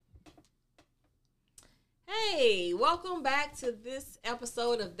Hey, welcome back to this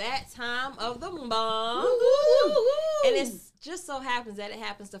episode of That Time of the Month. And it just so happens that it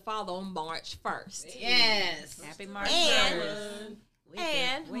happens to fall on March 1st. Yes. Happy March 1st.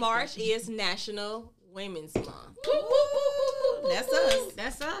 And March is National Women's Month. That's us.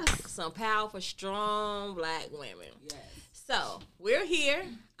 That's us. Some powerful, strong black women. Yes. So, we're here.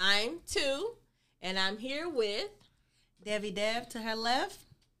 I'm Tu, and I'm here with Devi Dev to her left.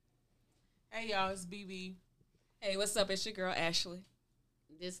 Hey y'all, it's BB. Hey, what's up? It's your girl Ashley.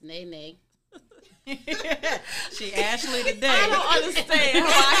 This Nene. She Ashley today. I don't understand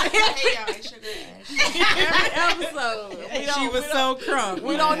why Hey y'all, it's your girl Ashley. every episode She was so crunk.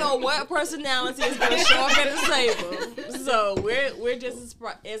 we don't know what personality is going to show up at the table. So we're just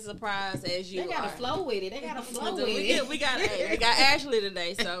as surprised as you They got are. to flow with it. They got to flow with it. We got Ashley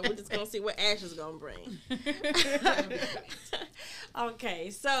today, so we're just gonna see what Ashley's gonna bring. Okay,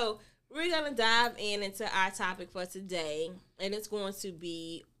 so we're gonna dive into our topic for today, and it's going to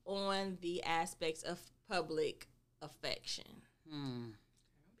be on the aspects of public affection.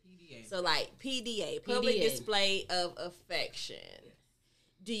 PDA. So like PDA, public PDA. display of affection.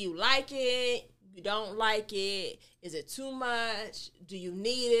 Do you like it? You don't like it? Is it too much? Do you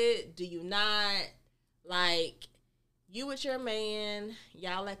need it? Do you not? Like, you with your man,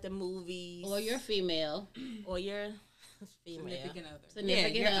 y'all at the movies. Or you're female. Or you're female. Significant other.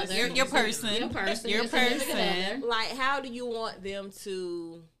 Significant other. Your person. Your person. Your significant person. other. Like, how do you want them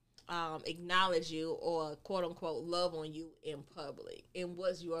to acknowledge you or quote unquote love on you in public? And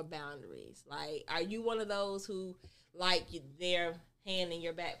what's your boundaries? Like, are you one of those who like their hand in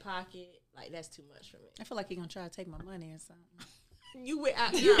your back pocket? Like, that's too much for me. I feel like you're going to try to take my money or something. You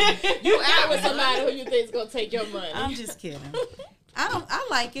out with somebody who you think is gonna take your money. I'm just kidding. I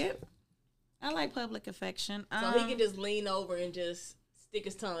like it. I like public affection. So he can just lean over and just stick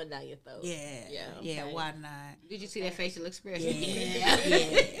his tongue down your throat. Yeah. Okay. Why not? Did you see that facial expression? Yeah.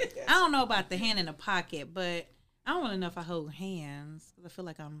 I don't know about the hand in the pocket, but I don't really know if I hold hands because I feel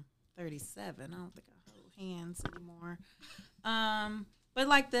like I'm 37. I don't think I hold hands anymore. But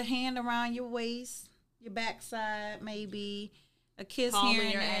like the hand around your waist, your backside, maybe a kiss Palm here in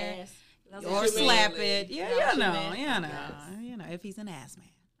and your there, ass. That's or what you slap mean. it. Yeah, That's you what know, mean. you know, if he's an ass man.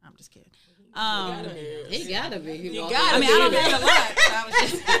 I'm just kidding. He gotta be. You know. gotta I mean, I don't be. have a lot. So I was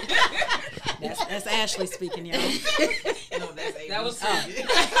just that's Ashley speaking, y'all. No, that was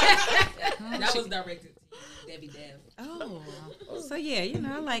that was directed to you, Debbie Dev. Oh, so yeah, you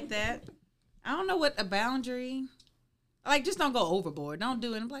know, I like that. I don't know what a boundary. Like, just don't go overboard. Don't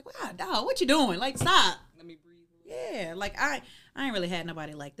do it. I'm like, wow, dog, what you doing? Like, stop. Let me breathe. Yeah, like I ain't really had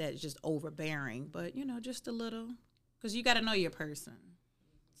nobody like that. It's just overbearing, but you know, just a little, because you got to know your person.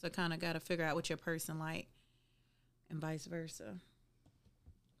 So kind of got to figure out what your person like, and vice versa.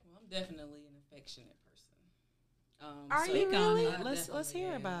 Well, I'm definitely an affectionate person. Are so you really? I Let's definitely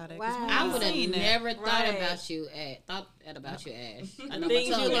hear am. about it. 'cause Wow. we I ain't would have seen it. never thought Right. about you, Ash. Thought that about you, Ash. I know my Things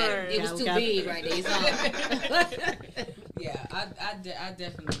you tongue learn. it was Yeah, we too got big right there. So. Yeah, I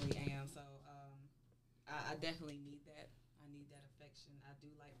definitely am. So I definitely need that. I need that affection. I do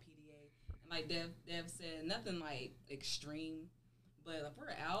like PDA. And like Dev said, nothing like extreme. But if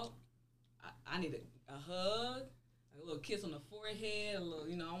we're out, I need a hug, a little kiss on the forehead, a little,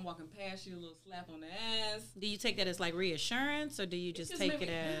 you know, I'm walking past you, a little slap on the ass. Do you take that as like reassurance, or do you just take made it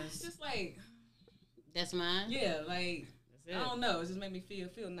me- as? just like, That's mine. yeah, like, That's I it. don't know. It just made me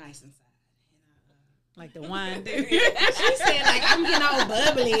feel nice inside. Like the wine. She said, like, I'm getting all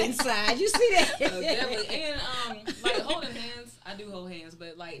bubbly inside. You see that? Definitely. And like holding hands, I do hold hands,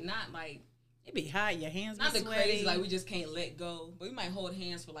 but like not like It be hot. Your hands be not the sweaty. crazy like we just can't let go. But we might hold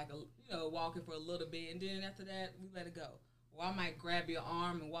hands for like walking for a little bit, and then after that we let it go. Or I might grab your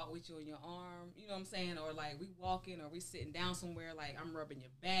arm and walk with you on your arm. You know what I'm saying? Or like we walking or we sitting down somewhere, like I'm rubbing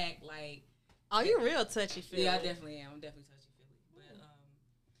your back, like. Oh, you're real touchy feely. Yeah, I definitely am. I'm definitely touchy-feely. But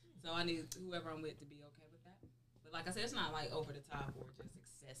so I need whoever I'm with to be okay with that. But like I said, it's not like over the top or just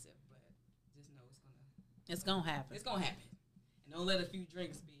excessive. But just know It's gonna happen. it's gonna happen. And don't let a few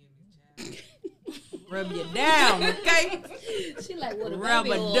drinks be in this, child. Rub you down, okay? She like, what a Rub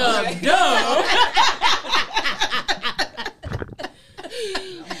baby a oil. dub dub.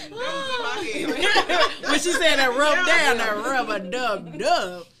 When she said that rub down, that rub a dub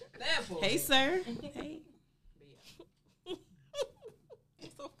dub. That boy. Hey, sir. Hey.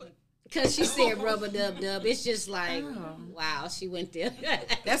 Because she said rubber dub dub. It's just like, Oh. wow, she went there.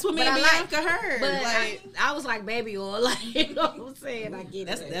 That's what me But and I like- Bianca heard. But like, I was like baby oil. Like, you know what I'm saying? I get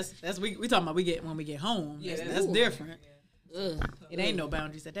it. that's we talking about when we get home. Yeah, That's different. Ugh, It ain't no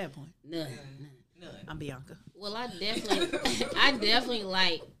boundaries at that point. none. None. I'm Bianca. Well, I definitely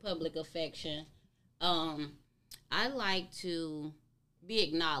like public affection. I like to be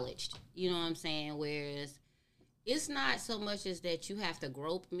acknowledged. You know what I'm saying? Whereas it's not so much as that you have to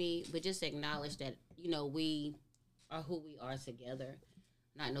grope me, but just acknowledge that, you know, we are who we are together.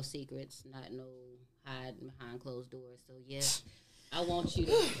 Not no secrets, not no hiding behind closed doors. So, yes, I want you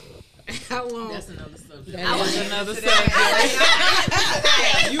to. I want. That's another subject. That's another subject.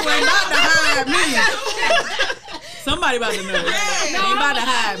 You ain't about to hide me. Somebody about to know. No, Ain't about to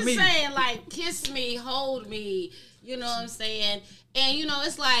hide I'm me. saying, like, kiss me, hold me. You know what I'm saying? And, you know,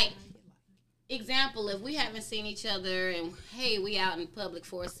 it's like, example, if we haven't seen each other and, hey, we out in public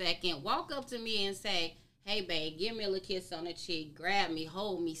for a second, walk up to me and say, hey, babe, give me a little kiss on the cheek, grab me,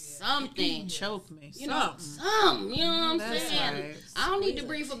 hold me, something. Choke me. You know, something. You know what I'm That's saying? right. I don't need to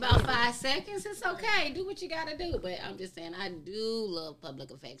breathe for about 5 seconds. It's okay. Do what you got to do. But I'm just saying, I do love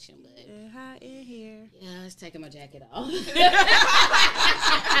public affection. But It's hot in here. yeah, it's taking my jacket off.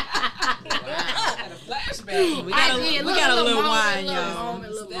 Had a flashback. We got a little wine, y'all.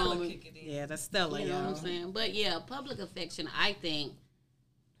 Little Stella moment. kick it in. Yeah, that's Stella, You know what y'all. I'm saying? But yeah, public affection, I think,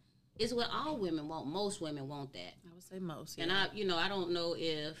 is what all women want. Most women want that. I would say most. And I don't know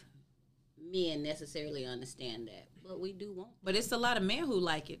if men necessarily understand that, but we do want. But it's a lot of men who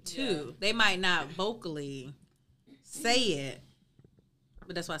like it too. Yeah. They might not vocally say it,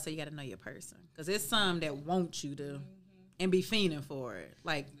 but that's why I say you got to know your person, because there's some that want you to and be fiending for it,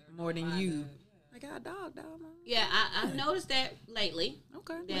 like more than you. I got a dog, man. Yeah, I've noticed that lately.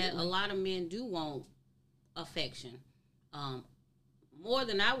 Okay. That a lot of men do want affection, more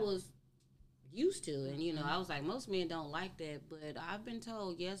than I was used to. And, you know, I was like, most men don't like that. But I've been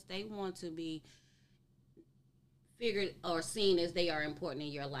told, yes, they want to be figured or seen as they are important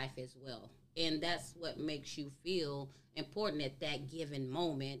in your life as well. And that's what makes you feel important at that given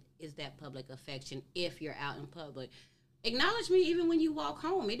moment, is that public affection if you're out in public. Acknowledge me even when you walk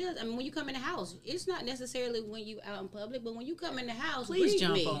home. It does. I mean, when you come in the house, it's not necessarily when you out in public, but when you come in the house, please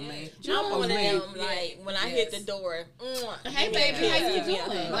jump me. on me. I'm one of them. Like when I hit the door, hey baby, how you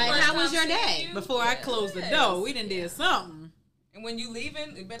doing? Like, how was your day? Before I closed the door, we done did something. And when you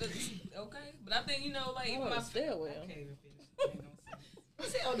leaving, it better okay. But I think, you know, like my stairwell. I can't even finish. I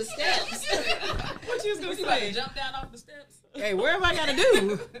said on the steps. What you was gonna You about say? to jump down off the steps? Hey, wherever I gotta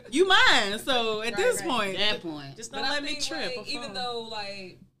do, you mine. So at this point, that point, just don't but let I me think, trip. like, even though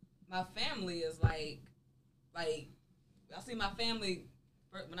like my family is like I see my family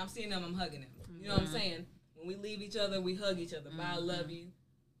when I'm seeing them, I'm hugging them. You know what I'm saying? When we leave each other, we hug each other. Bye, I love you.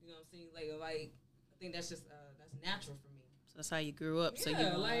 You know what I'm saying? Like I think that's just that's natural for me. So that's how you grew up. Yeah, so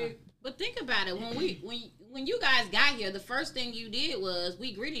you like. But think about it. When you guys got here, the first thing you did was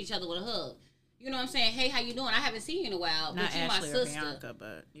we greeted each other with a hug. You know what I'm saying? Hey, how you doing? I haven't seen you in a while. not but you Ashley my or sister. Bianca,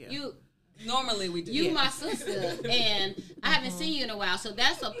 but yeah. Normally we do. You my sister, and I haven't seen you in a while. So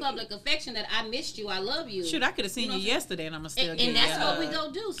that's a public affection that I missed you. I love you. Shoot, I could have seen you yesterday, and I'm still. And that's what we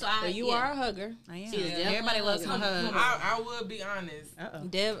go do. So you are a hugger. I am. She is Everybody loves my hug. I would be honest.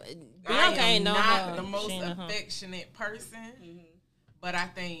 Bianca ain't no not the most affectionate person, but I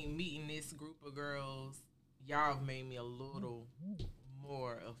think meeting this group of girls, y'all have made me a little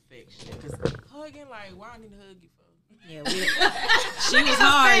more affectionate. Because hugging, like, why I need to hug you for? Yeah, she was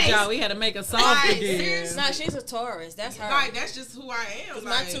hard, y'all. We had to make a soft again. Nah, she's a Taurus. That's her. Like, that's just who I am. Because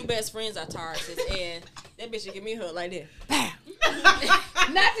my two best friends are Tauruses, and that bitch should give me a hug like that.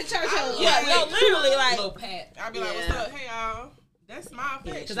 not the church hug. Yeah, no, literally, like. Little pat. I'll be like, what's up? Hey, y'all. That's my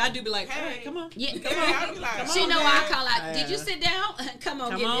affection. Because I do be like, hey, come on. Yeah, Come on. I'll be like, she know why I call out. Did you sit down? Come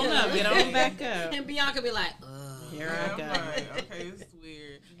on, Come get on me up. Get on back up. And Bianca be like, Here I'm I go. like, okay, this is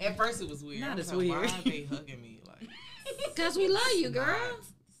weird. At first, it was weird. Not I was as like, weird. why are they hugging me? Like, because we love you, girl.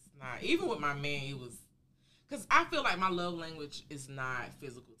 Not even with my man, it was because I feel like my love language is not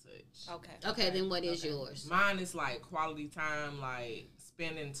physical touch. Okay, then what is yours? Mine is like quality time, like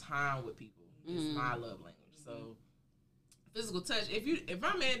spending time with people. Is my love language. So physical touch. If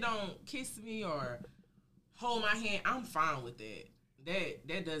my man don't kiss me or hold my hand, I'm fine with that.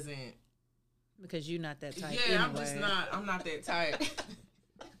 That doesn't. Because you're not that type. Yeah, anyway. I'm not that type.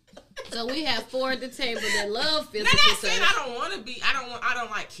 So we have 4 at the table that love Now physical that said, touch. I don't want to be. I don't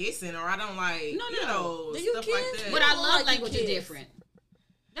like kissing, or I don't like you know Do you stuff kiss? like that. But our don't love like you language is kiss. different.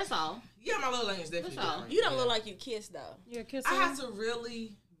 That's all. Yeah, my love language is definitely That's all. different. You don't look like you kiss, though. You're a kisser. I have to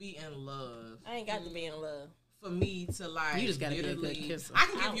really be in love I ain't got to be in love. for me to like. You just gotta be a good literally- kisser. I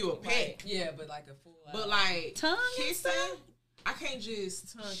can give you a pet, Yeah, but like a full. but like Tongue and kissing, I can't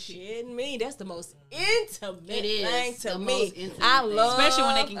just tongue kiss. Shit, me. That's the most intimate It is thing the to most me. intimate I thing. love Especially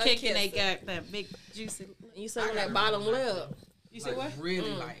when they can a kick and they kisser. got that big juicy. You say on that bottom lip. You say what?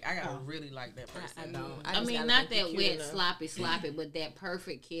 Really like. I gotta really like that person. I don't. I just mean, gotta not think you that cute wet, enough. sloppy, but that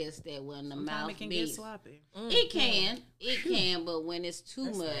perfect kiss that when the Sometimes mouth it can beats. get sloppy. It can, but when it's too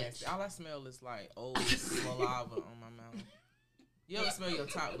That's much. nasty. All I smell is like old saliva on my mouth. You ever smell your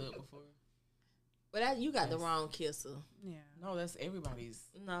top lip before? But you got the wrong kisser. Yeah. No, that's everybody's.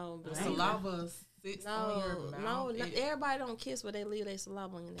 No, The but saliva sits on your mouth. no, everybody don't kiss, but they leave their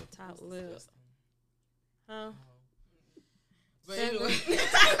saliva in their top lip. Huh? But anyway,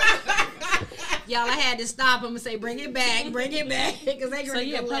 Y'all, I had to stop them and say, bring it back, because they So gonna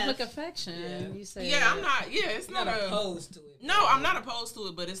yeah, get public left. affection. Yeah. You say yeah, I'm not. Yeah, it's Not not a. opposed to it. No, I'm not opposed to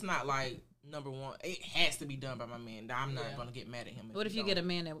it, but it's not like number one. It has to be done by my man. I'm not gonna get mad at him. What if you get a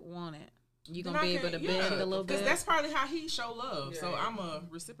man that want it? You Then gonna I be able can- to bend a little bit? Because that's probably how he show love. So Yeah. I'm gonna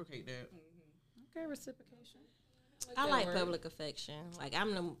reciprocate that. Okay, reciprocation. I that like word. public affection. Like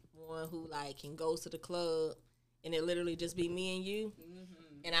I'm the one who like can go to the club and it literally just be me and you,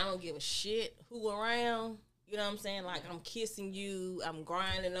 and I don't give a shit who around. You know what I'm saying? Like I'm kissing you, I'm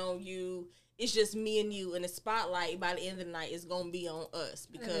grinding on you. It's just me and you, and the spotlight by the end of the night is gonna be on us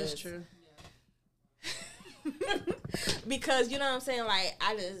because That's true. because you know what I'm saying. Like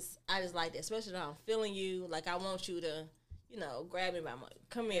I just like that, especially when I'm feeling you. Like I want you to, grab me by my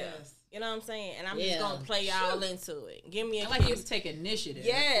come here. Yes. You know what I'm saying? And I'm Yeah. just gonna play y'all into it. Give me a I like you kiss. to take initiative.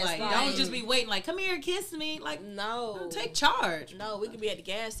 Yes, like, like- don't just be waiting. Like, come here, kiss me. Like, No, take charge. No, we could be at the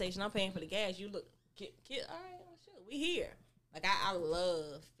gas station. I'm paying for the gas. You look, all right, well, shit, we here. Like I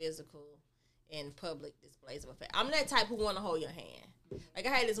love physical and public displays of affection. I'm that type who want to hold your hand. Like I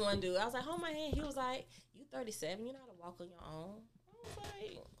had this one dude. I was like, hold my hand. He was like, you 37. You know how to walk on your own. I was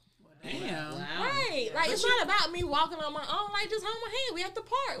like, Damn. Wow. right. Like it's not about me walking on my own. Like just hold my hand. We at the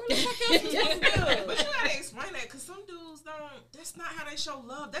park. What the fuck else we supposed to do? But you gotta explain that because some dudes don't. That's not how they show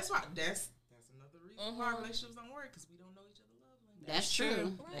love. That's why. That's another reason why relationships don't work because we don't know each other love language. That's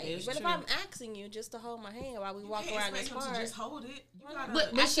true. That Right. is But if true. I'm asking you just to hold my hand while we walk You can't around this expect him park, to just hold it. You gotta,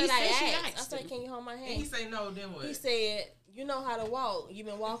 But I she said said she I asked said, him. can you hold my and he hand? say no. Then what? He said, you know how to walk. You've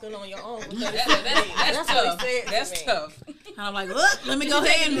been walking on your own for 30 That's That's what tough. he said to That's me. tough. And I'm like, look, let me go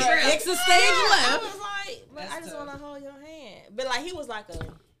ahead and exit stage I left. was like, but That's I just tough. want to hold your hand. But like he was like a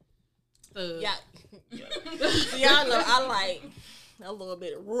Thug. so y'all know I like a little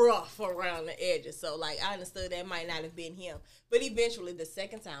bit rough around the edges. So like I understood that might not have been him. But eventually the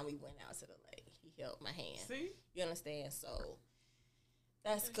second time we went out to the lake, he held my hand. See, You understand? So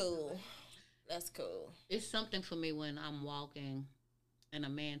that's cool. That's cool. It's something for me when I'm walking and a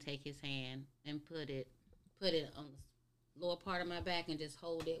man take his hand and put it on the lower part of my back and just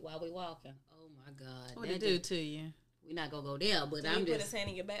hold it while we walking. Oh my God. What That it do just- to you? We're not gonna go there, but So I'm he put his just hand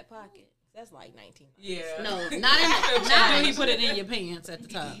in your back pocket. That's like 19. yeah. no, not in Or not he put it in your pants at the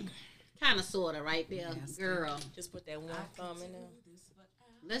top. kind of sort of right there, Nasty. girl. Just put that one thumb in there.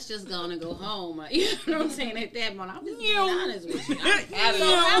 Let's just go on and go home. You know what I'm saying? At that moment, I'm just being honest with you.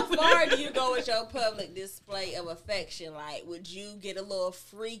 So how far do you go with your public display of affection? Like, would you get a little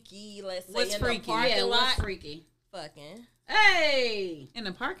freaky? Let's say What's in freaky? the parking Yeah, lot, what's freaky? fucking. Hey, In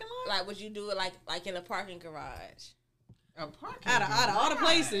the parking lot? Like, would you do it like in a parking garage, A parking Out of all the garage.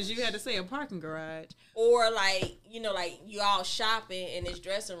 places, you had to say a parking garage. or like like you all shopping and this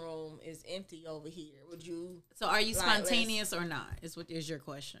dressing room is empty over here? Would you? So are you Like, spontaneous or not? Is your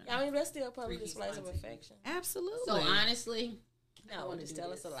question? I mean, that's still public Freaky displays of spontaneous. affection. Absolutely. so honestly, I No, want just to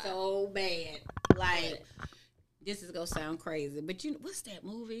tell us a lie. so bad. Like, this is gonna sound crazy, but what's that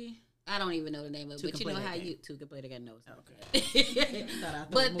movie? I don't even know the name of it, Two but you know Complete how Again. you two complete again knows. Okay. Thought I threw a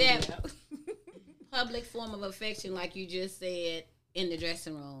But movie that out. public form of affection, like you just said, in the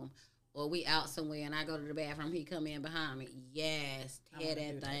dressing room, or we out somewhere and I go to the bathroom, he come in behind me. Yes, tear wanna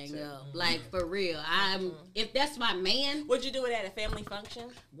that do that thing too. up. Like for real. If that's my man, Would you do it at a family function?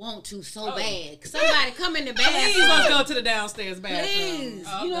 want to so bad. Somebody come in the Please bathroom. let's go to the downstairs bathroom. Please.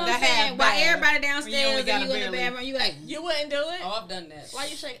 Oh, You know what the I'm saying? half While bath. everybody When you downstairs only and gotta you in the barely- bathroom, you like, You wouldn't do it. Oh, I've done that. Why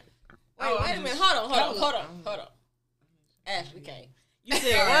you shaking? Oh, Wait a minute. Hold on. Ashley can't. You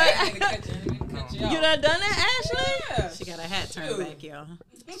said Sorry, I what? didn't cut you. I didn't cut you off. You done that, Ashley? Yeah. She got her hat turned Shoot. back, y'all.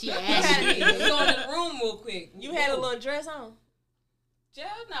 she asked me. Go into the room real quick. You had a little dress on. Gel?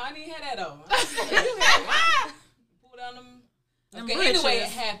 No, I didn't have that on. You had what? Pull down them. Them Okay, britches. anyway, it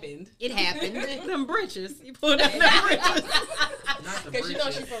happened. It happened. Them britches. You pulled down them britches. Not the Because you know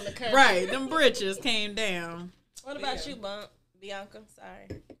britches. she's from the country. Right, them britches came down. What about Yeah. you, Bump? Bianca?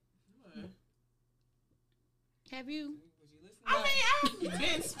 Sorry. Have you? Was you listening? I mean, I've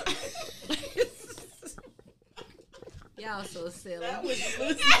been. Y'all so silly.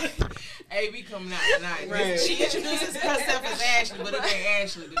 AB coming out tonight. Right. She introduces herself as Ashley, but it ain't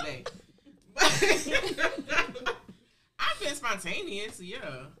Ashley today. I've been spontaneous, yeah.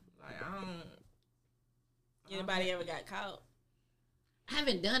 Like I don't. Anybody ever got caught? I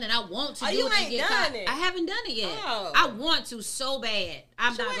haven't done it. I want to do you it. and ain't get done caught. it? I haven't done it yet. Oh. I want to so bad.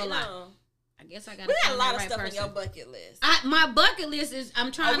 I'm not gonna lie. No. I guess I got. We got a lot of right stuff person. on your bucket list. My bucket list is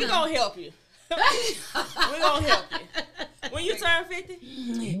I'm trying we to. gonna help you. We gonna help you. When you turn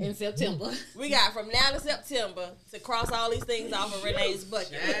 50? In September. We got from now to September to cross all these things off of Renee's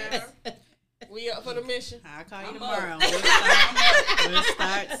bucket list. We up for the mission? I'll call you I'm tomorrow. up. We'll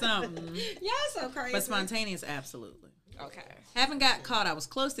start something. Y'all so crazy. But spontaneous, absolutely. Okay. Haven't got caught. I was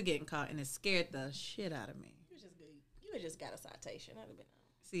close to getting caught, and it scared the shit out of me. You had just got a citation. That'd have been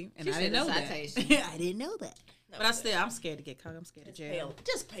See, and She I didn't said know a that. citation. I didn't know that. no, But I'm scared to get caught. I'm scared of jail.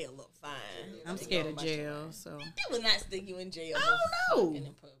 just pay a little fine. I'm scared of jail, so They would not stick you in jail. I don't know. for fucking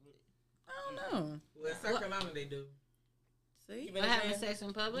in public. I don't know. Well, in South Carolina they do. See, You been What in having jail? sex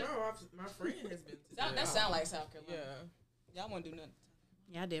in public? No, my friend has been. To jail. That sound like South Carolina. Yeah. Y'all want to do nothing.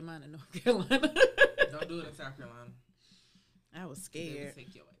 yeah, I did mine in North Carolina. Don't do it in South Carolina. I was They will scared.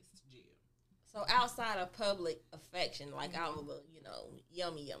 take your ass to jail. So outside of public affection, like all of the,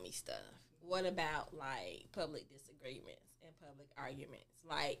 yummy stuff, what about like public disagreements and public arguments?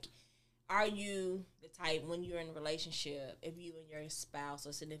 Like, are you the type when you're in a relationship, if you and your spouse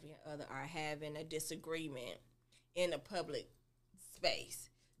or significant other are having a disagreement in a public space,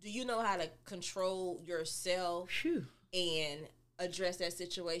 do you know how to control yourself Phew. and address that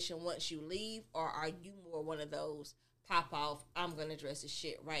situation once you leave? Or are you more one of those pop off, I'm going to address this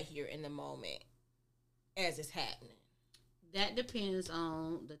shit right here in the moment as it's happening? That depends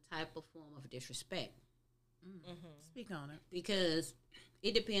on the type of form of disrespect. Speak on it. Because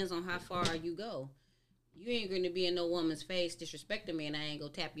it depends on how far you go. You ain't going to be in no woman's face disrespecting me and I ain't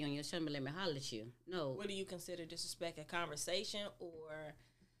going to tap you on your shoulder and let me holler at you. No. What do you consider disrespect? A conversation, or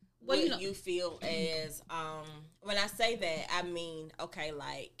Well, what you feel as, when I say that, I mean, okay,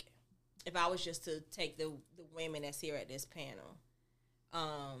 like, if I was just to take the women that's here at this panel,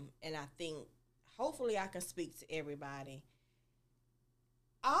 and I think, hopefully I can speak to everybody,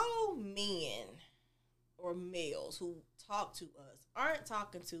 all men or males who talk to us aren't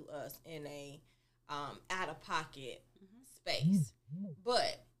talking to us in a out-of-pocket space.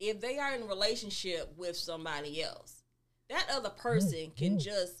 But if they are in a relationship with somebody else, that other person can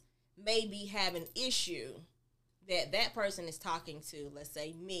just maybe have an issue that person is talking to, let's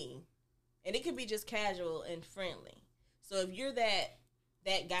say me, and it could be just casual and friendly. So if you're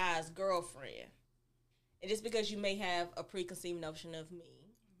that guy's girlfriend, and just because you may have a preconceived notion of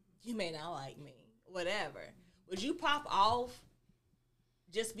me, you may not like me, whatever, would you pop off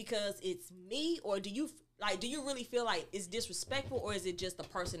just because it's me? Or do you really feel like it's disrespectful, or is it just the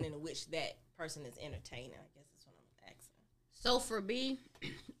person in which that person is entertaining? I guess that's what I'm asking. So for me,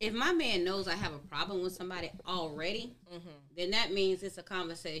 if my man knows I have a problem with somebody already, then that means it's a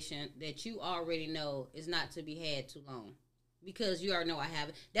conversation that you already know is not to be had too long. Because you already know I have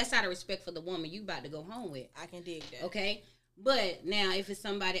it. That's out of respect for the woman you about to go home with. I can dig that. Okay? But now if it's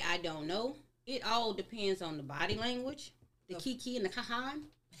somebody I don't know, it all depends on the body language, the kiki and the kahan,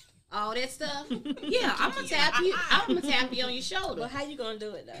 all that stuff. Yeah, I'm gonna tap you. I'm gonna tap you on your shoulder. Well, how you gonna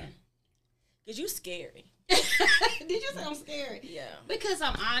do it though? Cause you scary. Did you say I'm scary? Yeah. Because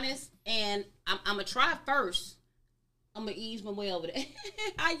I'm honest and I'm gonna try first. I'm gonna ease my way over there.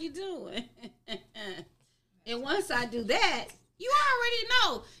 How you doing? And once I do that, you already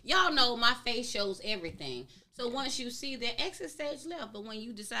know. Y'all know my face shows everything. So once you see that exit stage left, but when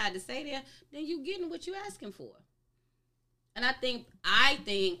you decide to stay there, then you getting what you asking for. And I think,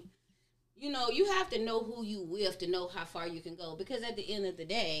 you have to know who you with to know how far you can go. Because at the end of the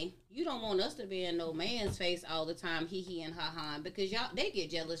day, you don't want us to be in no man's face all the time, he and ha-ha, because they get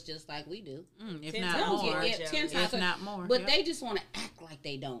jealous just like we do. If 10 not times more. more. Yeah, 10 times. If not more. But Yep. they just want to act like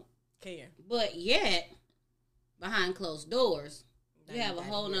they don't. Care. But yet, behind closed doors, Now you have a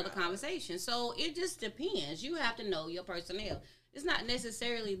gotta whole hear nother all that. conversation. So it just depends. You have to know your personnel. It's not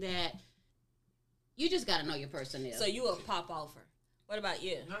necessarily that you just got to know your personnel. So you a pop offer. What about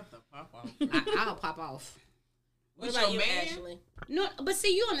you? Not the pop off. I'll pop off. What With about your you, man? Ashley? No, but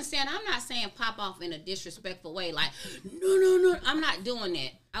see, you understand, I'm not saying pop off in a disrespectful way. Like, no. I'm not doing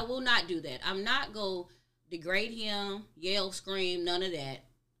that. I will not do that. I'm not going to degrade him, yell, scream, none of that.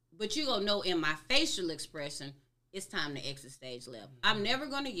 But you going to know in my facial expression, it's time to exit stage left. I'm never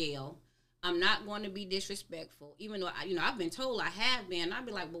going to yell. I'm not going to be disrespectful. Even though, I've been told I have been. I'd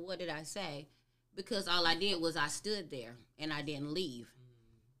be like, but what did I say? Because all I did was I stood there and I didn't leave.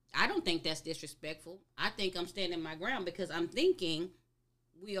 I don't think that's disrespectful. I think I'm standing my ground because I'm thinking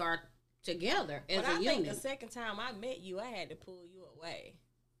we are together as But a I think unit. the second time I met you, I had to pull you away.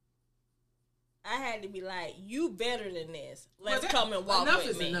 I had to be like, you better than this. Let's Well, come and walk enough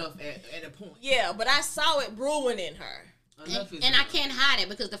with is me. enough at a point. Yeah, but I saw it brewing in her. Enough is And I enough. can't hide it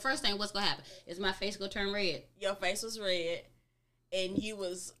because the first thing what's gonna happen is my face gonna turn red. Your face was red, and you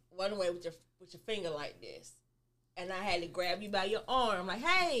was one way with your finger like this. And I had to grab you by your arm, like,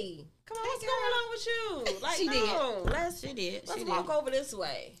 hey, come on, what's going on with you? Like, She did. no, let's She walk did. over this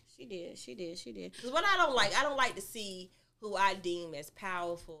way. She did. Because what I don't like to see who I deem as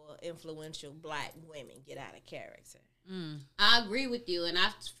powerful, influential black women get out of character. I agree with you, and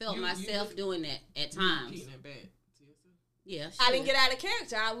I felt You- myself you- doing that at You times. repeating that back to yourself? Yeah, I didn't get out of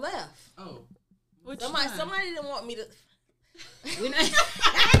character. I left. Oh. Somebody didn't want me to. We not,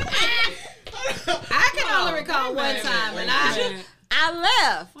 I can only recall one time, and I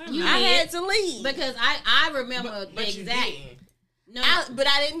left. You I did. had to leave. because I remember But the you exact. didn't. No, But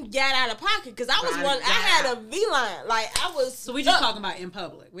I didn't get out of pocket because I was Right, one. I got had out. a V line. Like I was. So we just stuck. talking about in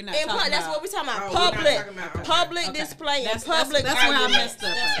public. We're not In talking public, that's about. what we're talking about. Oh, we're not Public, talking about- okay. public Okay. display, and That's public. where I argument. messed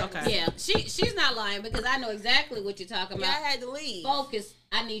up. At. Okay. yeah, she's not lying because I know exactly what you're talking Yeah, I about. had to leave. Focus.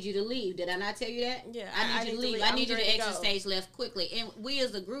 I need you to leave. Did I not tell you that? Yeah, I need you to leave. I I'm need you to ready exit go. stage left quickly. And we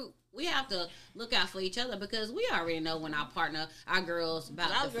as a group, we have to look out for each other because we already know when our partner, our girls,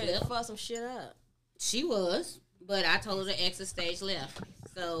 about I to was ready to flip. fuck some shit up. She was, but I told her to exit stage left.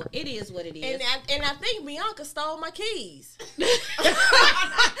 So it is what it is. And I think Bianca stole my keys.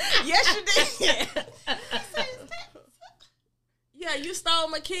 Yes, you did. Yeah, you stole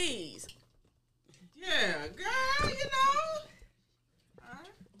my keys. Yeah, girl, you know.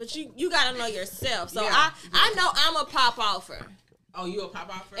 But you gotta know yourself. So Yeah. I know I'm a pop offer. Oh, you a pop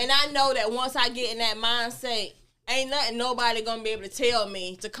off And I know that once I get in that mindset, ain't nothing nobody gonna be able to tell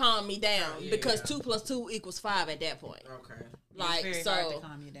me to calm me down. Yeah. Because 2 + 2 = 5 at that point. Okay. Like it's very so hard to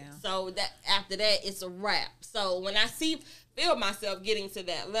calm you down. So that after that it's a wrap. So when I feel myself getting to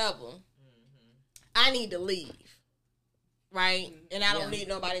that level, I need to leave. Right? And I don't need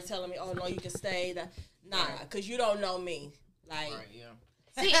nobody telling me, oh no, you can stay. Nah, because you don't know me. Like Right, yeah.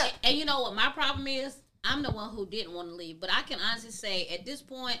 See, and you know what my problem is? I'm the one who didn't want to leave. But I can honestly say at this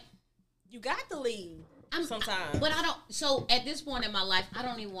point, you got to leave sometimes. But I don't. So at this point in my life, I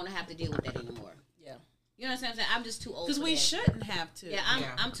don't even want to have to deal with that anymore. Yeah. You know what I'm saying? I'm just too old. Because for we that. shouldn't have to. Yeah,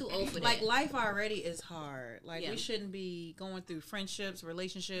 I'm too old for that. Like life already is hard. Like Yeah. we shouldn't be going through friendships,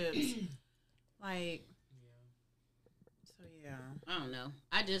 relationships. Like, so yeah. I don't know.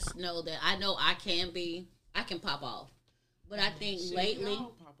 I just know that I know I can pop off. But I think Shit, lately,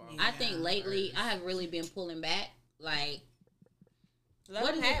 y'all pop off. I think lately I have really been pulling back. Like, Let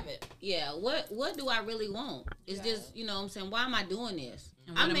what them is it? have it. yeah, what do I really want? It's just, you know what I'm saying? Why am I doing this?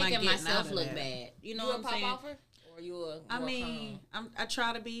 And what I'm am I making getting out myself of look that? bad. You know You a what I'm pop saying? offer? Or you a I more mean, calm? I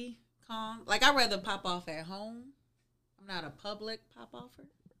try to be calm. Like I'd rather pop off at home. I'm not a public pop offer.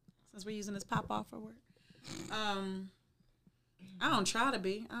 Since we're using this pop offer word. I don't try to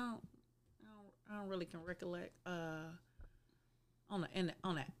be. I don't really can recollect on that. Dang,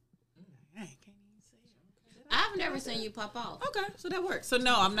 can't even say it. I've never seen you pop off. Okay, so that works. So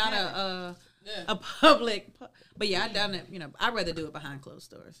no, I'm not Yeah. a public, but yeah, I done it. You know, I'd rather do it behind closed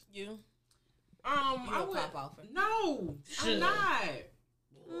doors. You? I You a would. pop offer? No, I'm not.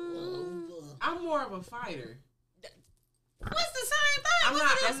 I'm more of a fighter. What's the same thing? I'm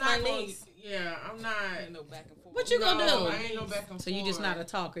not. That's I'm my not gonna- niece. Yeah, I'm not. Ain't no back and forth. What you gonna No, do? I ain't no back and So you just forth. not a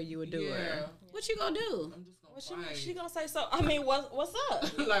talker, you a doer. Yeah, What you gonna do? I'm just gonna What fight. she gonna say? So I mean, what's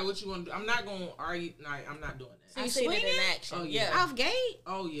up? Like what you want to do? I'm not gonna argue. Like I'm not doing that. I seen it in swinging? action. Oh, yeah. yeah. Off gate?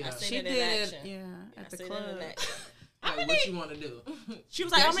 Oh yeah. I seen She it in did it, action. yeah, I at the seen it club. in action. Like what you want to do? She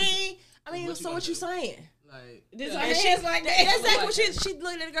was like, I That's- mean, what you so gonna what you do? saying? Like This And she like that's exactly what she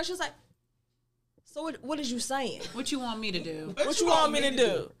looked at the girl. She was like, so what is you saying? What you want me to do? What you want me to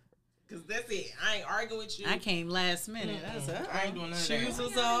do? Cause that's it. I ain't arguing with you. I came last minute. Mm-mm. That's it. I ain't doing none of Shoes that.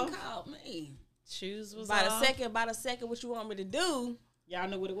 was off. Called me. Shoes was By off. the second, what you want me to do? Y'all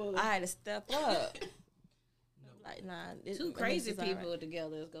know what it was. I had to step up. Like nah, Two crazy people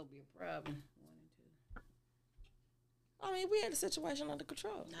together is gonna be a problem. I mean, we had the situation under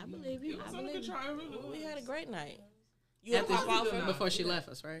control. I believe It you. was I under believe you. control. It really was. We had a great night. You After- a pop offer? before she left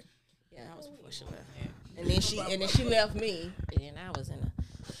us, right? Yeah, that was before she left. And then she left me, and I was in a.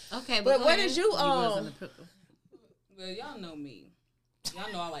 Okay, But go what ahead. did you You was in the pickle. Well, y'all know me.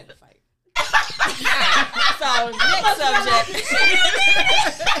 Y'all know I like to fight. So next subject.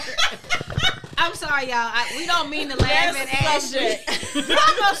 I'm sorry, y'all. We don't mean to laugh at Next Ashley. subject. You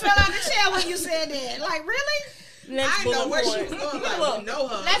almost fell out the chair when you said that. Like, really? Next I didn't know bullet where she point. was going. Like we know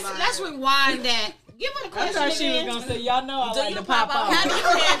her. Let's rewind that. Give her the question again. say, y'all know I Do you pop off? How do you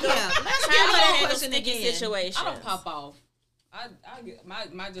handle? Let's How give do you her that handle question sticky again. situations? I don't pop off. I get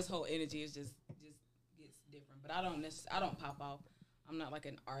my just whole energy is just but I don't pop off. I'm not like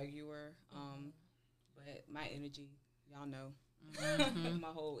an arguer. But my energy, y'all know, my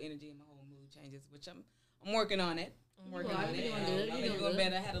whole energy and my whole mood changes, which I'm working on it. I'm working on it. I've been doing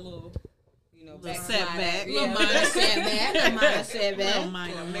better. I had a little, setback. Little minor setback. Little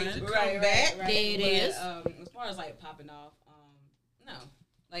minor one. Right. There it is. As far as like popping off, no.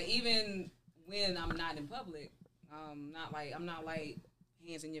 Like even when I'm not in public, I'm not like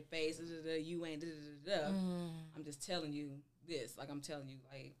hands in your face. You ain't. I'm just telling you this. Like I'm telling you,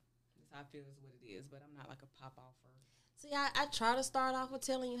 like this how I feel is what it is. But I'm not like a pop offer. See, I try to start off with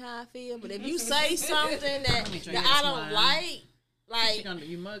telling you how I feel, but if you say something that I don't like,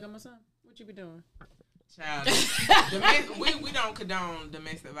 you mug him or something? What you be doing? Child, we don't condone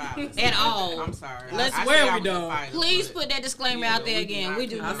domestic violence at all. I'm sorry. I swear we don't. Please put that disclaimer out there again. We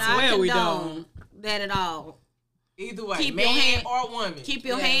do not condone that at all. Either way, keep man or woman. Keep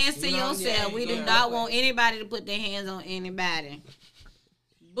your hands to yourself. We do not want anybody to put their hands on anybody.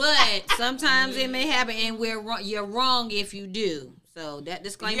 But sometimes it may happen, and you're wrong if you do. So that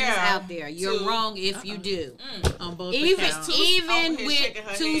disclaimer is out there. You're wrong if you do. On both even accounts. with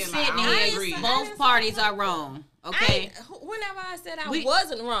two sitting here, both parties are wrong. Okay. Whenever I said I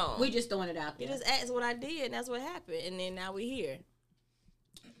wasn't wrong, we just throwing it out there. You just asked what I did, and that's what happened, and then now we here.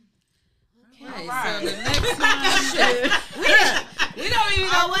 Okay, right. so the next one. we don't even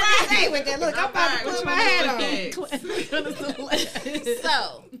know what to say with that. Look, I'm about to put my hat on.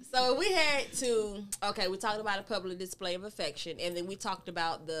 So we had to, we talked about a public display of affection, and then we talked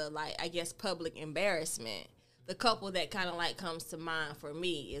about the, public embarrassment. The couple that kind of, comes to mind for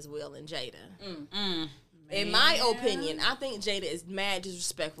me is Will and Jada. In my opinion, I think Jada is mad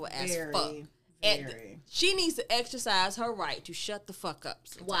disrespectful as fuck. She needs to exercise her right to shut the fuck up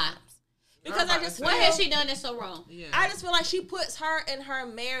sometimes. Why? Because what has she done that's so wrong? Yeah. I just feel like she puts her and her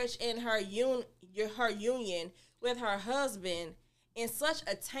marriage and her union with her husband in such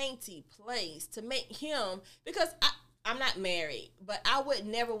a tainty place to make him, because I'm not married, but I would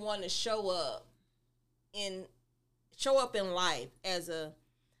never want to show up in life as a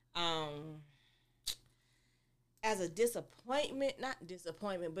disappointment, not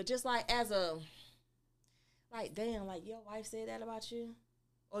disappointment, but just as a damn, your wife said that about you.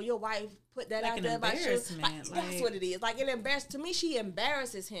 Or your wife put that out there about you. That's what it is. To me, she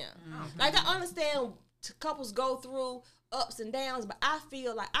embarrasses him. Mm-hmm. I understand couples go through ups and downs, but I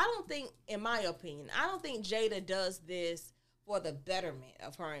feel in my opinion, I don't think Jada does this for the betterment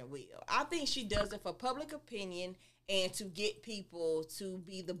of her and Will. I think she does it for public opinion and to get people to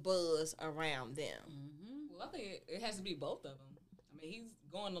be the buzz around them. Mm-hmm. Well, I think it has to be both of them. I mean, he's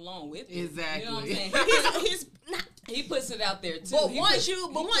going along with it. Exactly. You know what I'm saying? he's not. He puts it out there too. But once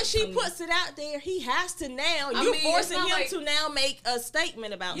she puts it out there, he has to now. You're forcing him to now make a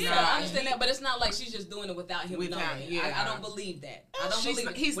statement about something. Yeah, I understand that, but it's not like she's just doing it without him knowing. Yeah. I don't believe that. I don't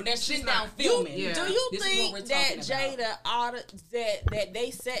believe when they're sitting down filming. Do you think that Jada that they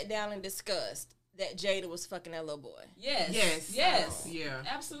sat down and discussed that Jada was fucking that little boy? Yes. Yeah.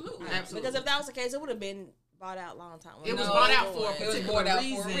 Absolutely. Because if that was the case, it would have been bought out a long time ago. It was bought out for a particular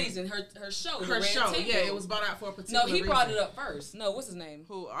reason. Her show. Yeah, it was bought out for a particular reason. No, he brought it up first. No, what's his name?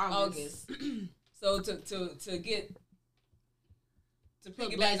 Who? August. So to get to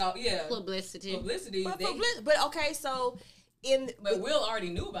piggyback off, publicity. But okay, so but Will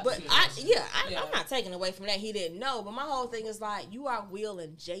already knew about it. I'm not taking away from that. He didn't know, but my whole thing is you are Will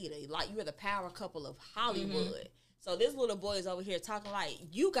and Jada, you're the power couple of Hollywood. Mm-hmm. So this little boy is over here talking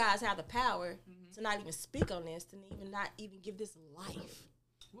you guys have the power to not even speak on this, to not even give this life.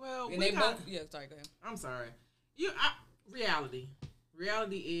 Well, and they both. Yeah, sorry. Go ahead. I'm sorry. Reality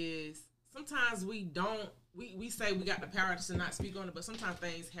is sometimes we don't. We say we got the power to not speak on it, but sometimes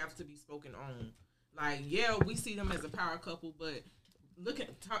things have to be spoken on. We see them as a power couple, but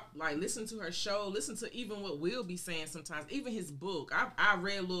listen to her show, listen to even what Will be saying sometimes, even his book. I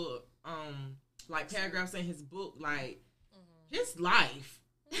read little paragraphs in his book, his life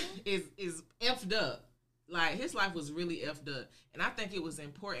is effed up. His life was really effed up. And I think it was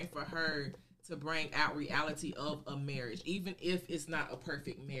important for her to bring out reality of a marriage, even if it's not a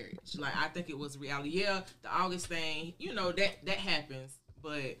perfect marriage. I think it was reality. Yeah, the August thing, that happens.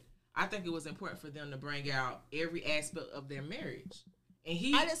 But I think it was important for them to bring out every aspect of their marriage. And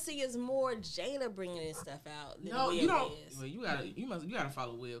I just see it's more Jada bringing this stuff out than Will you don't. is. Well, you gotta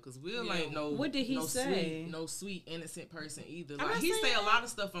follow Will, because Will ain't no. What did he say? Sweet innocent person either. He say a lot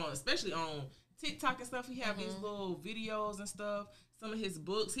of stuff especially on TikTok and stuff. He have his little videos and stuff. Some of his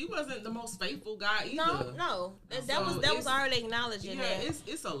books. He wasn't the most faithful guy either. No, that was already acknowledged.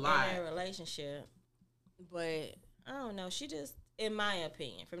 It's a lot in their relationship. But I don't know. She just, in my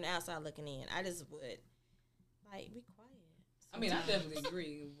opinion, from the outside looking in, I just would Like, be quiet. I mean, I definitely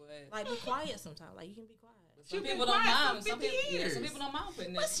agree, but Like, be quiet sometimes. Like, you can be quiet. some been people don't quiet mind. for Some 50 people, years. some people don't mind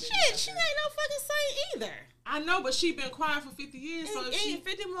putting But that. shit, she ain't no fucking saint either. I know, but she been quiet for 50 years, so if she...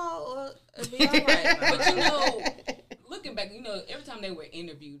 50 more, it'll be all right. But you know, looking back, you know, every time they were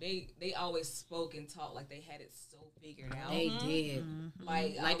interviewed, they always spoke and talked like they had it so figured out. They did.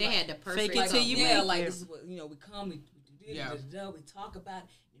 Like They had the perfect. Fake it till you yeah, make like it. this is what, you know, we come, we do this, Yeah. we talk about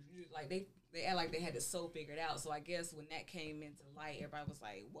it. Like they act like they had it so figured out. So I guess when that came into light, everybody was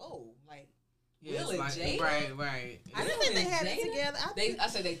like, "Whoa!" Like, Yeah, Will and it's Jada? Right. I didn't think they had it Jada? together. I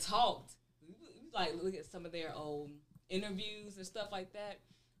said they talked. Like look at some of their old interviews and stuff like that.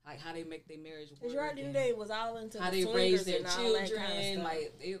 Like how they make their marriage work. Because you already knew and they was all into how the they raise swingers their and all that children. kind of stuff.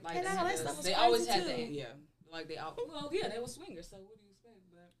 Like they like And all that stuff was they always crazy, had too. that. Yeah. Like they all well yeah they were swingers. So what do you expect?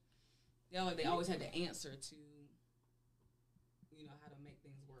 But yeah, like they always had the answer to you know how to make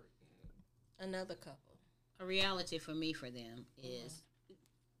things work. Another couple. A reality for me for them is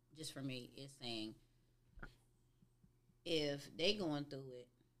just for me is saying if they going through it.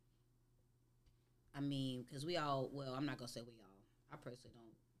 I mean, because we all, well, I'm not going to say we all. I personally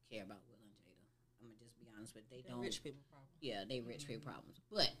don't care about Will and Jada. I'm going to just be honest with you. They don't. Rich people problem. Yeah, they rich people problems.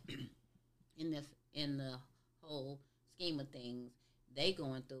 But in the whole scheme of things, they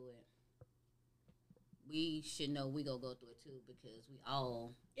going through it. We should know we going to go through it too because we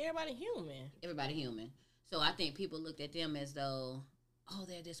all. Everybody human. Everybody human. So I think people looked at them as though, oh,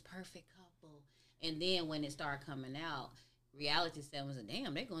 they're this perfect couple. And then when it started coming out, reality said was,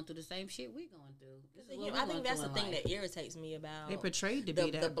 damn, they're going through the same shit we going through. This is what I we think going that's the through in thing life. that irritates me about They portrayed to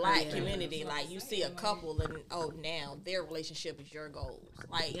be the that black person. community. Like, you see a couple and, oh, now their relationship is your goals.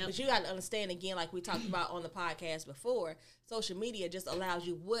 Like, Yep. but you got to understand, again, like we talked about on the podcast before, social media just allows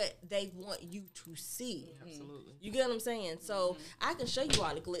you what they want you to see. Absolutely. You get what I'm saying? So I can show you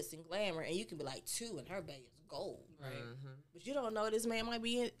all the glitz and glamour, and you can be like, two, and her baby is gold. Right. But you don't know this man might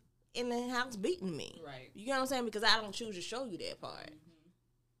be in the house beating me. Right. You get what I'm saying? Because I don't choose to show you that part.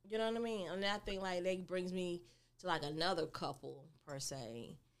 You know what I mean? And I think like that brings me to like another couple per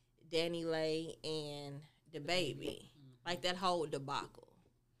se, Danny Lay and the baby, like that whole debacle.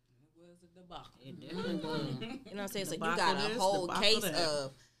 It was a debacle. It definitely was. You know what I'm saying? So you Debacle got a this, whole debacle case that.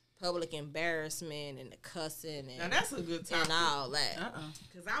 of public embarrassment and the cussing Now and, that's a good topic. and all that.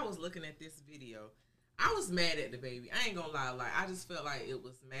 Because I was looking at this video. I was mad at the baby. I ain't gonna lie. Like, I just felt like it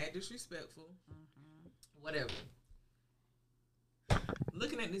was mad disrespectful. Whatever.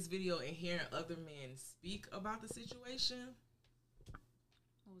 Looking at this video and hearing other men speak about the situation,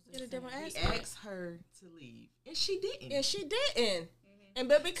 Get a different he aspect. asked her to leave. And she didn't. And she didn't. And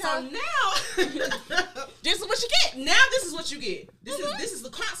but So because now, this is what you get. now this is what you get. This is the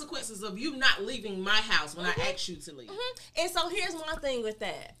consequences of you not leaving my house when I asked you to leave. And so here's my thing with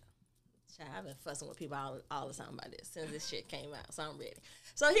that. Child, I've been fussing with people all the time about this since this shit came out, so I'm ready.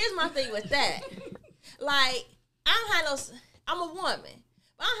 So here's my thing with that. Like, I don't have no, I'm a woman,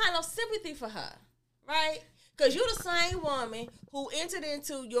 but I don't have no sympathy for her, right? Because you're the same woman who entered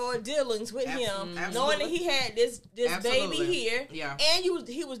into your dealings with him, knowing that he had this baby Absolutely. here, Yeah. and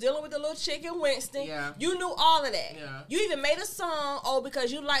he was dealing with the little chick in Winston. Yeah. You knew all of that. Yeah. You even made a song, oh,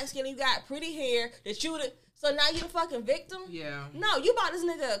 because you light skin and you got pretty hair, that you the, so now you the fucking victim? Yeah. No, you bought this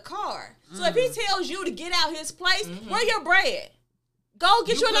nigga a car. So if he tells you to get out his place, where your bread? Go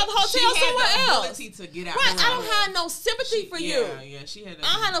get you another hotel somewhere else. To get out Right, the I don't house. have no sympathy for you. Yeah, she had.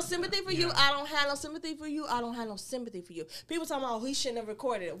 I don't have no sympathy for you. Yeah. I don't have no sympathy for you. I don't have no sympathy for you. People talking about, oh, he shouldn't have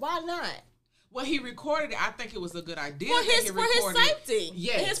recorded it. Why not? Well, he recorded it. I think it was a good idea. For that his he for his recorded it. safety.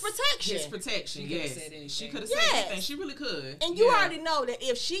 Yes. And his protection. His protection, She could've yes. said anything. She could have Yes. said anything. She really could. And you Yeah. already know that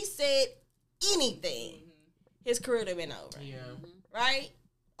if she said anything, his career would have been over. Yeah. Right?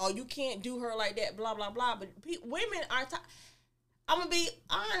 Oh, you can't do her like that, blah, blah, blah. But women are, I'm going to be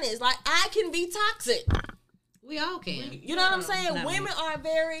honest, like, I can be toxic. We all can. You know what I'm saying? Not Women are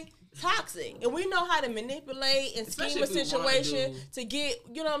very toxic. And we know how to manipulate and Especially scheme a if we wanna situation do- to get,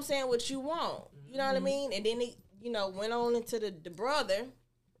 you know what I'm saying, what you want. You know what I mean? And then it, went on into the brother.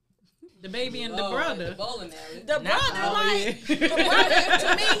 The baby and the Oh, brother. the bowling alley. The brother, oh, the brother,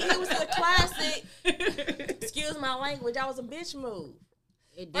 to me, he was a classic, excuse my language, that was a bitch move.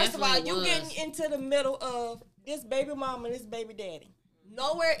 It First of all, definitely you was. getting into the middle of this baby mama and this baby daddy.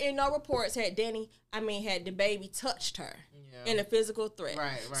 Nowhere in no reports had the baby touched her in a physical threat.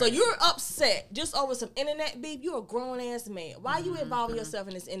 Right. So you're upset just over some internet beef. You're a grown ass man. Why you involving yourself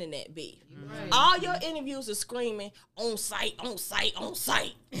in this internet beef? Right. All your interviews are screaming on site, on site, on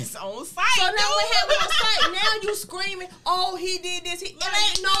site. It's on site. So now what happened on site? Now you screaming, oh, he did this. It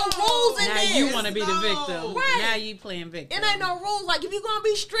ain't no rules in Now this. you want to be the No. victim. Right. Now you playing victim. It ain't no rules. Like, if you're going to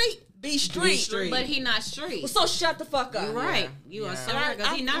be street, be street. street. But he not street. So shut the fuck up. You're right. Yeah. You are Yeah. so And right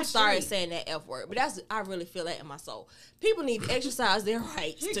because he I'm not sorry street. saying that F word, but I really feel that in my soul. People need to exercise their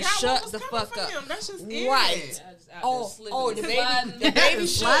rights He to got what shut was the coming fuck from up. him. That's just it. Right. I just out there Oh, slipping the and baby, sliding. the baby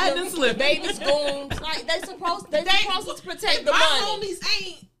Sliding and should, the slipping. baby's goons. Like they supposed to protect the my money. homies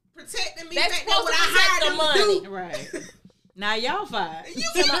ain't protecting me. They back supposed there to what I protect the hired them to do. Right. Now y'all fired. You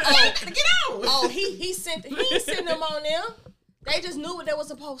So finna my- get out. Oh, he sent them on them. They just knew what they were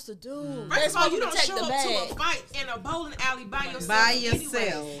supposed to do. They First of all, supposed you to don't protect show the up bag. to a fight in a bowling alley by yourself. By anyway.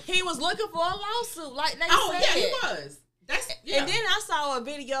 yourself. He was looking for a lawsuit, like they Oh said. yeah, he was. That's yeah. And then I saw a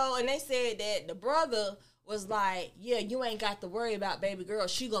video, and they said that the brother was like, "Yeah, you ain't got to worry about baby girl.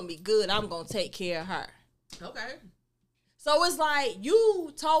 She gonna be good. I'm gonna take care of her." okay. So it's like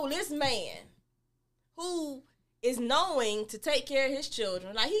you told this man who is knowing to take care of his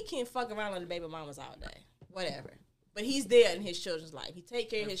children. Like, he can't fuck around with the baby mamas all day, whatever. But he's there in his children's life. He take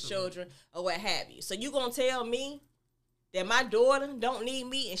care of his children or what have you. So you gonna tell me that my daughter don't need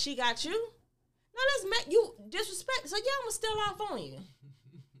me and she got you? No, that's you disrespect. So yeah, I'ma still off on you.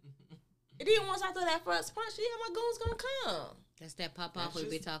 And then once I throw that first punch, yeah, my goon's gonna come. That's that pop off we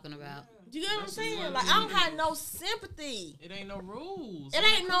be talking about. You get what I'm saying? Like, I don't have no sympathy. It ain't no rules. It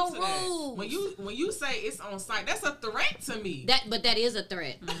when ain't comes no to that. rules. When you say it's on site, that's a threat to me. But that is a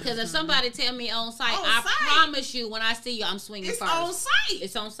threat because if somebody tell me on site, On I site. promise you when I see you, I'm swinging it's first. on site.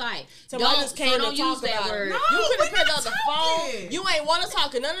 It's on site. Somebody Don't just came to don't talk use that about it. word. No. You could have we're picked not up the talking. phone. You ain't want to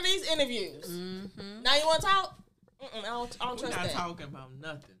talk in none of these interviews. Mm-hmm. Now you want to talk? I don't We're trust not that. talking about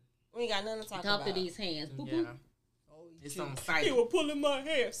nothing. We ain't got nothing to talk Talk about. to these hands. Boop, Yeah. boop. It's on site. He was pulling my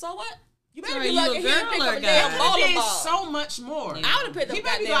hair. So what? You better Sorry, be you lucky a he didn't girl pick or up a a damn guy? bowling There's ball. so much more. Yeah. I would have picked up He a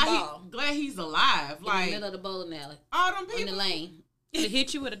better be goddamn like, ball. glad he's alive. In the Like middle of the bowling alley, all them in the people. lane. To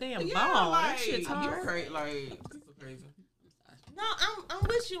hit you with a damn Yeah, ball. like That shit's you hard. crazy. Like people crazy. No, I'm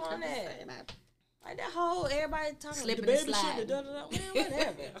with you on that. Like that whole everybody talking Slipping the and baby shit, sliding. the da-da-da. Man,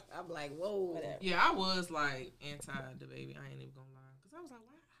 whatever. I'm like, whoa. Whatever. Yeah, I was like anti the baby. I ain't even gonna lie, because I was like,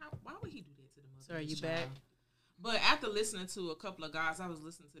 why would he do that to the mother? So are of his you back? child? But after listening to a couple of guys, I was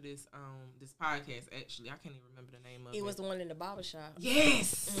listening to this this podcast. Actually, I can't even remember the name of it. He was the one in the barber shop.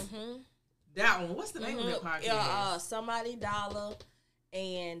 Yes, Mm-hmm. that one. What's the name of that podcast? Yeah, Somebody Dollar,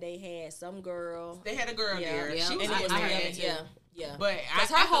 and they had some girl. They had a girl there. yeah. She was And I- it was I getting heard married. that. yeah. But Because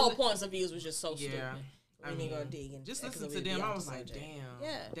her after whole li- points of views was just so stupid. Yeah. We need to go dig into just that 'cause listen to it'll be them. I off was the like, subject. damn.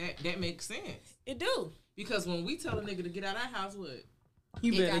 Yeah. That makes sense. It do. Because when we tell a nigga to get out of our house, what?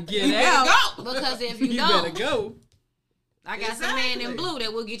 You It better got- get You out. better go. Because if you You don't, better go. I got some man in Exactly. blue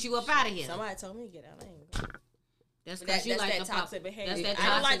that will get you up out of here. Somebody told me to get out. I ain't going. That's But because you that's like that to pop. toxic behavior. That's that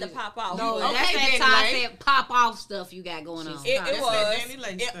I don't like to toxic- pop off. No, Okay, that's Danny that Lane. toxic pop off stuff you got going on. It That's that was. Danny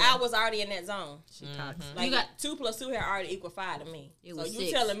Lane It, stuff. I was already in that zone. She toxic. Like You got- 2 + 2 had already equal 5 to me. It So was you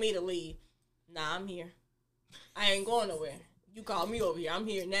 6. telling me to leave? Nah, I'm here. I ain't going nowhere. You called me over here. I'm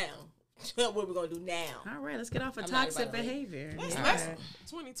here now. What we gonna do now? All right, let's get off of I'm not toxic about to leave. behavior. Let's, Yeah. let's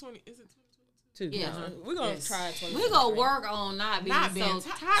 2020. Is it 2022? Two. Yeah. We're gonna Yes. try 20. We gonna work on not being Not being so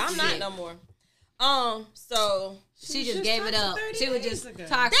toxic. I'm not toxic. no more. So She was just just gave it toxic up. 30 She was days just ago.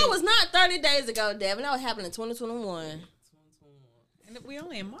 toxic. that was not 30 days ago, Devin. That was happening in 2021. And we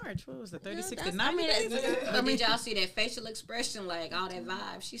only in March. What was it? 36 that's- to 90 I mean, days ago? But did y'all see that facial expression, like all that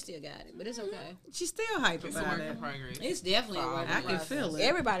vibe? She still got it, but it's okay. She's still hype It's a about work in it. progress. It's definitely a work. in I can progress. feel it.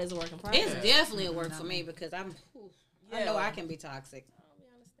 Everybody's a work in progress. It's definitely a work for me because I know I can be toxic.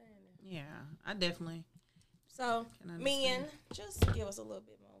 Yeah, I definitely. So, Can understand. men, just give us a little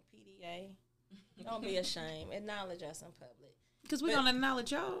bit more PDA. Don't be ashamed. Acknowledge us in public. Because we're going to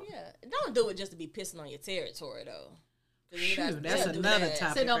acknowledge y'all. Yeah. Don't do it just to be pissing on your territory, though. 'Cause you Phew, not- that's don't do another that.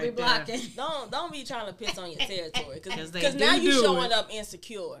 topic. So don't be right there. blocking. Don't be trying to piss on your territory. 'Cause they Because do now you do showing it. up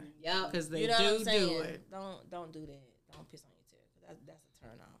insecure. Yep. Because they You know what I'm do saying? do it. Don't do that. Don't piss on your territory. That's a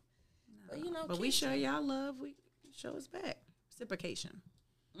turn off. But, you know, But we keep- show y'all love. We show us back. Reciprocation.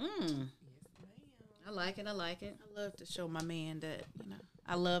 I like it. I like it. I love to show my man that,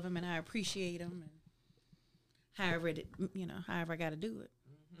 I love him and I appreciate him. And however I got to do it.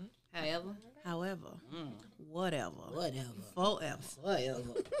 However, Whatever. Forever.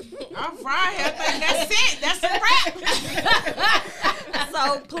 whatever. All right, I think that's it. That's a wrap.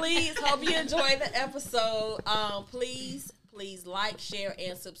 So please, hope you enjoyed the episode. Please like, share,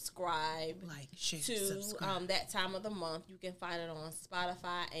 and subscribe Like, share, to subscribe. that time of the month. You can find it on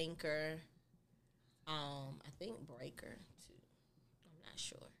Spotify, Anchor, I think Breaker too. I'm not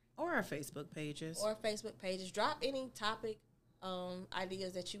sure. Or our Facebook pages. Or Facebook pages. Drop any topic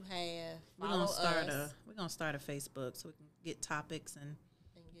ideas that you have. We're Follow gonna start a Facebook so we can get topics, and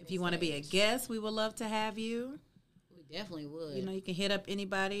get if you want to be a guest, we would love to have you. We definitely would. You know, you can hit up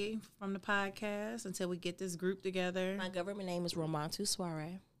anybody from the podcast until we get this group together. My government name is Romantu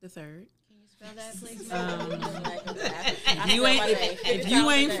Soiree. The third. Can you spell that, please? If you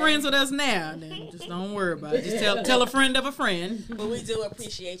ain't friends with us now, then just don't worry about it. Just tell a friend of a friend. But we do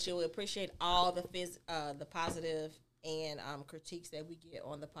appreciate you. We appreciate all the positive and critiques that we get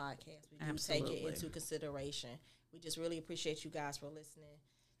on the podcast. We do take it into consideration. We just really appreciate you guys for listening.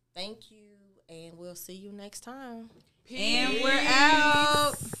 Thank you, and we'll see you next time. And we're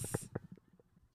out.